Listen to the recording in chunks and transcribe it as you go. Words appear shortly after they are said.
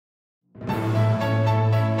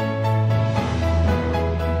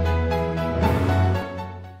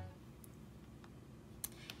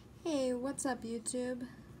What's up, YouTube?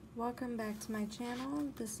 Welcome back to my channel.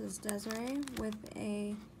 This is Desiree with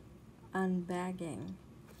a unbagging.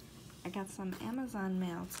 I got some Amazon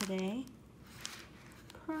mail today.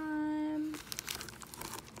 Prime.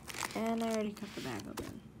 And I already cut the bag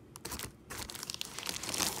open.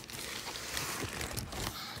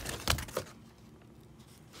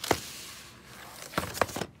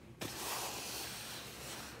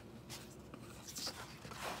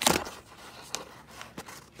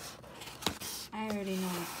 I already know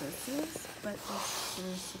what this is, but just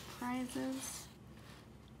for surprises.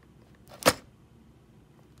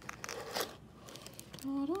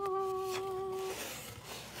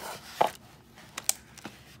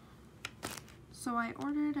 So I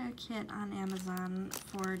ordered a kit on Amazon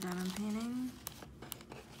for denim painting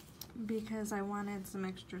because I wanted some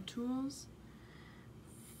extra tools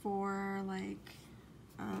for like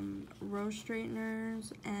row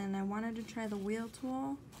straighteners, and I wanted to try the wheel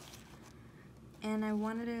tool. And I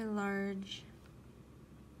wanted a large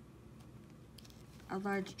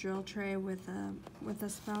drill tray with a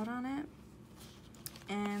spout on it.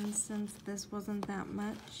 And since this wasn't that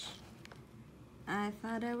much, I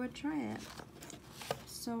thought I would try it.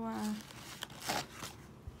 So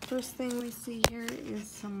first thing we see here is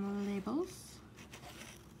some labels.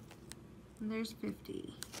 And there's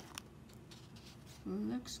 50.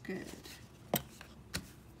 Looks good.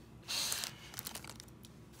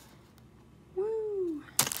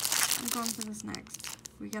 I'm going for this next.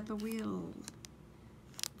 We got the wheel.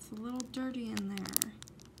 It's a little dirty in there.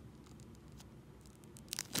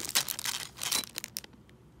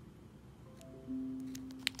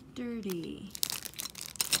 Dirty.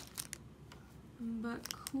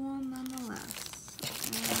 But cool nonetheless.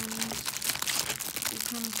 And it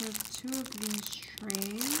comes with 2 of these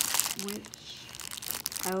trays, which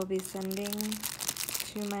I will be sending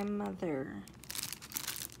to my mother.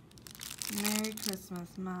 Merry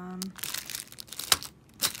Christmas, Mom.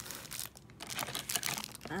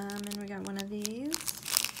 And we got one of these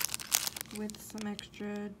with some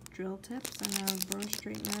extra drill tips and a row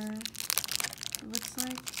straightener, it looks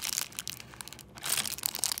like.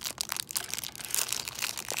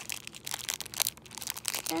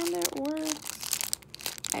 And it works.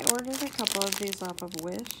 I ordered a couple of these off of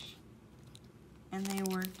Wish, and they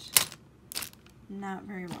worked not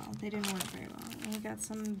very well. They didn't work very well. And we got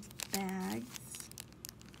some bags.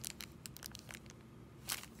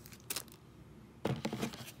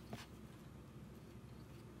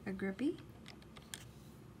 A grippy.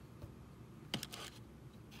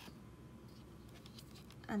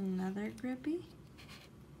 Another grippy.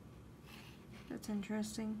 That's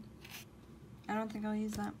interesting. I don't think I'll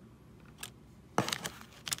use that.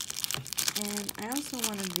 And I also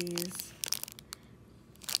wanted these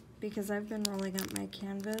because I've been rolling up my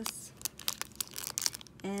canvas,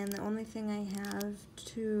 and the only thing I have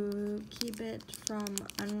to keep it from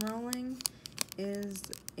unrolling is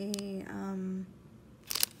a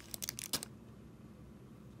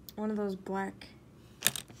one of those black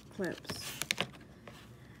clips.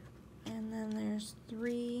 And then there's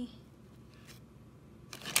 3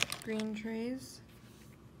 green trays.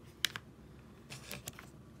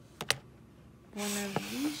 One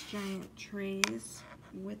of these giant trays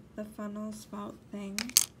with the funnel spout thing.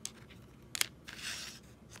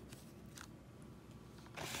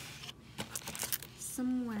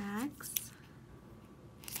 Some wax.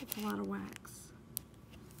 That's a lot of wax.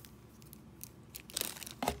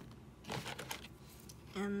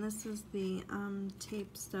 And this is the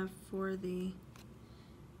tape stuff for the,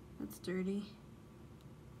 that's dirty.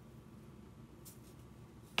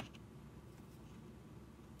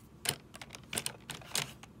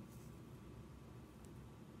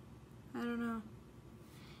 I don't know.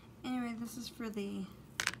 Anyway, this is for the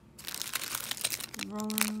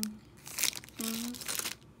rolling things,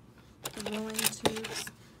 the rolling tubes.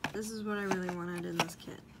 This is what I really wanted in this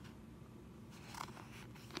kit.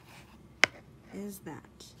 Is that.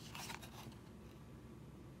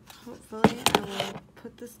 Hopefully I will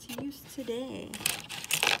put this to use today.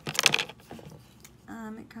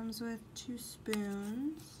 It comes with 2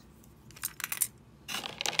 spoons.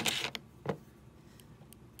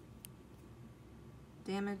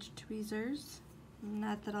 Damaged tweezers.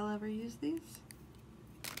 Not that I'll ever use these.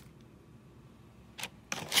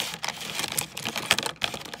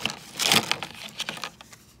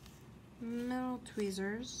 Metal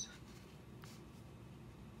tweezers.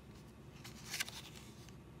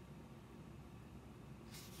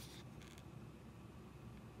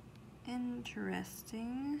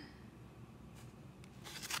 Interesting.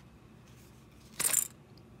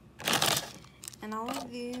 And all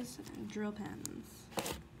of these drill pens.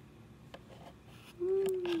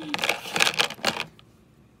 Ooh.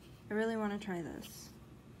 I really want to try this.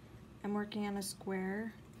 I'm working on a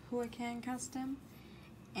square Hua Can custom,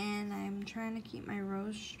 and I'm trying to keep my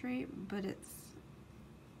rows straight, but it's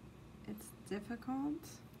difficult.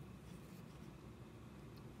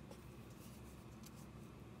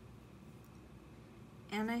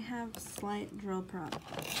 And I have slight drill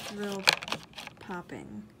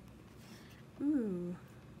popping. Ooh,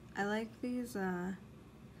 I like these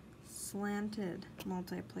slanted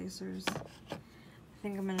multi-placers. I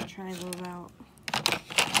think I'm gonna try those out.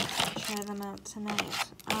 Try them out tonight.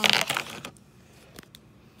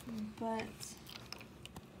 But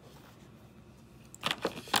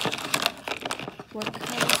what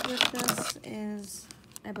comes with this is,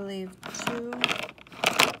 I believe, 2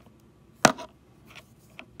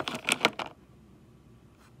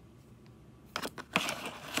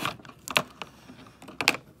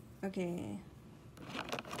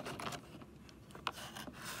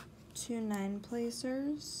 2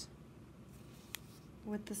 9-placers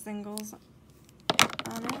with the singles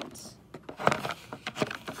on it,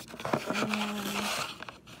 and then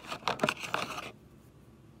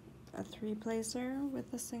a 3-placer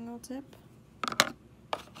with a single tip,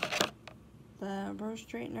 the row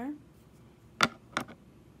straightener.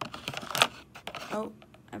 Oh,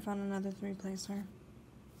 I found another 3-placer.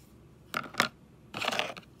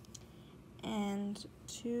 And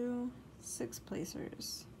 2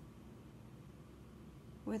 6-placers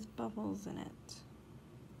with bubbles in it,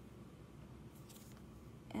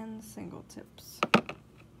 and single tips.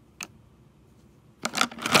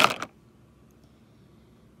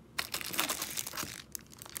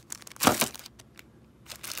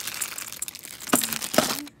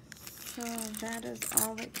 So that is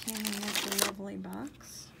all that came in this lovely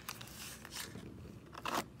box.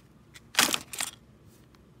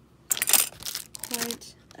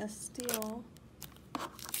 Quite a steal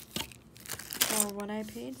for what I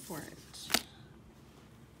paid for it.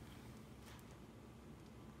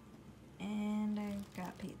 And I've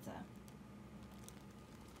got pizza.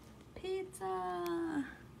 Pizza!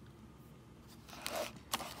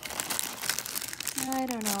 I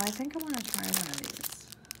don't know, I think I want to try one of these.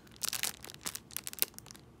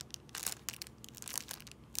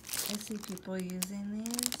 I see people using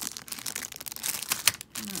these.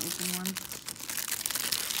 I'm gonna open one.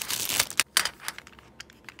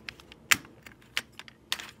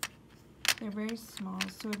 They're very small,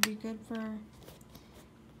 so it'd be good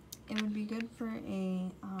for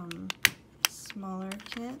a smaller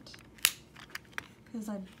kit, because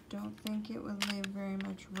I don't think it would leave very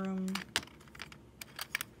much room.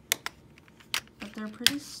 But they're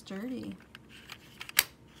pretty sturdy.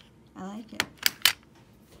 I like it.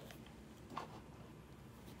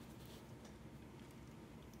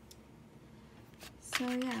 So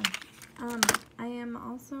yeah, I am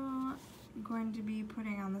also going to be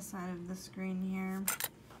putting on the side of the screen here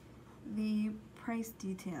the price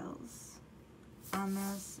details on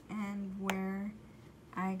this and where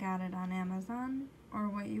I got it on Amazon, or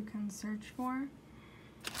what you can search for,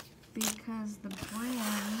 because the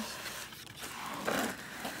brand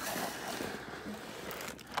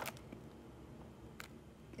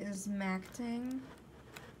is Macting.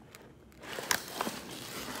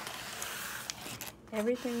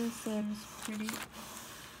 Everything seems pretty...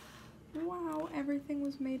 Wow, everything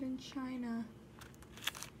was made in China.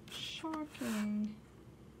 Shocking.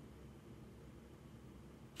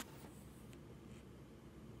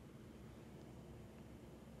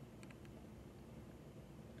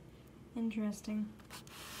 Interesting.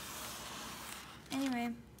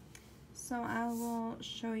 Anyway, so I will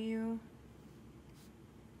show you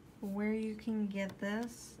where you can get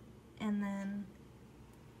this, and then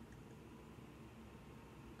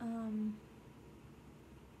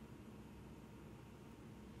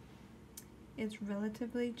it's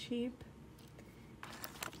relatively cheap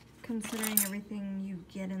considering everything you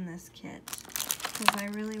get in this kit, because I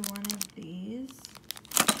really wanted these,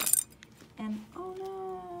 and oh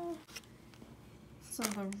no, so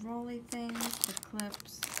the rolly things, the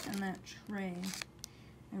clips, and that tray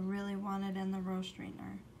I really wanted, in the row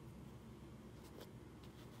straightener.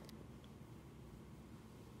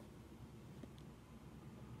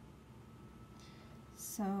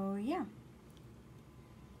 So yeah.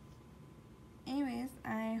 Anyways,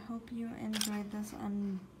 I hope you enjoyed this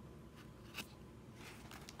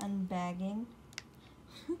unbagging.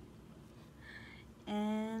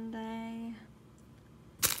 And I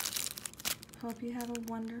hope you have a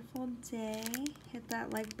wonderful day. Hit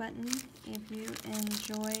that like button if you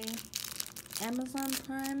enjoy Amazon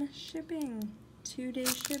Prime shipping, 2-day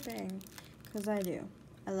shipping, because I do.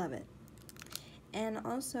 I love it. And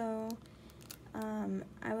also,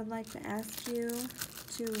 I would like to ask you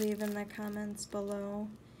to leave in the comments below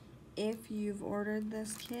if you've ordered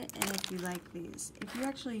this kit and if you like these. If you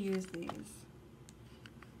actually use these.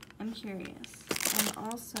 I'm curious. And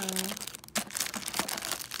also,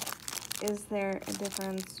 is there a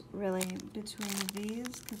difference really between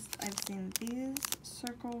these? Because I've seen these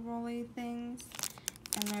circle rolly things,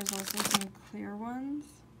 and there's also some clear ones.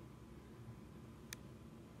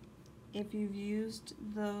 If you've used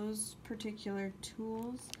those particular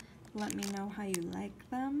tools, let me know how you like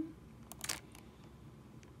them.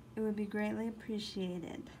 It would be greatly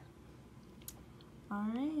appreciated.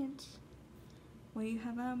 Alright. Well, you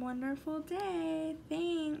have a wonderful day.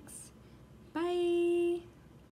 Thanks. Bye.